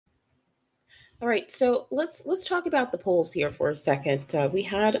All right, so let's talk about the polls here for a second. We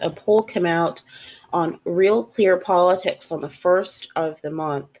had a poll come out on Real Clear Politics on the first of the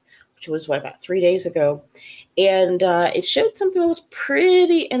month, which was about 3 days ago, and it showed something that was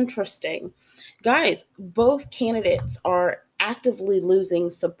pretty interesting. Guys, both candidates are actively losing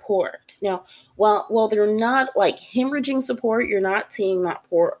support now. While they're not like hemorrhaging support, you're not seeing that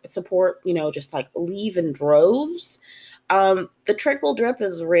poor support, just like leave in droves. The trickle drip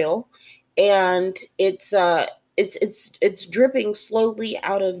is real, and it's dripping slowly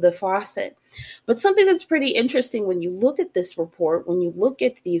out of the faucet. But something that's pretty interesting when you look at this report, when you look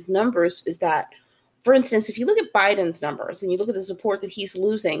at these numbers, is that, for instance, if you look at Biden's numbers and you look at the support that he's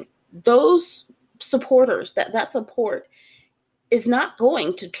losing, those supporters, that support is not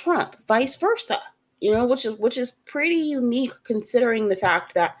going to Trump, vice versa. Which is pretty unique, considering the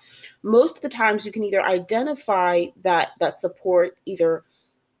fact that most of the times you can either identify that support either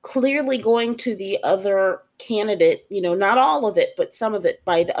clearly going to the other candidate, not all of it, but some of it,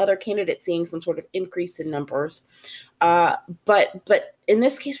 by the other candidate seeing some sort of increase in numbers. But in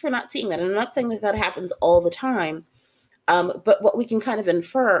this case, we're not seeing that. And I'm not saying that happens all the time. But what we can kind of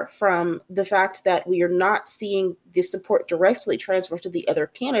infer from the fact that we are not seeing the support directly transfer to the other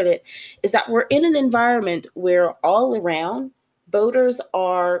candidate is that we're in an environment where all around voters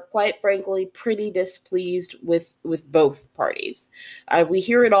are, quite frankly, pretty displeased with both parties. We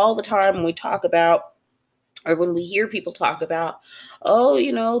hear it all the time when we talk about, or when we hear people talk about,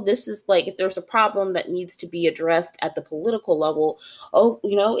 this is like, if there's a problem that needs to be addressed at the political level,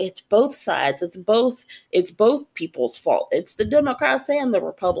 it's both sides. It's both people's fault. It's the Democrats and the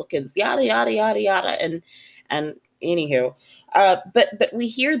Republicans, yada, yada, yada, yada. And anywho, but we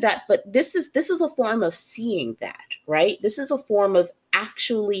hear that, but this is a form of seeing that, right? This is a form of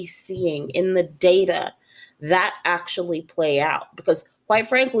actually seeing in the data that actually play out, because quite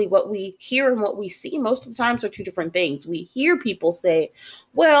frankly, what we hear and what we see most of the times are two different things. We hear people say,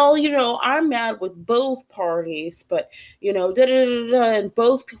 well, I'm mad with both parties, but, and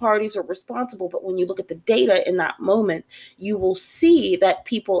both parties are responsible. But when you look at the data in that moment, you will see that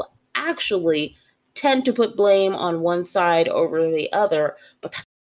people actually tend to put blame on one side over the other, but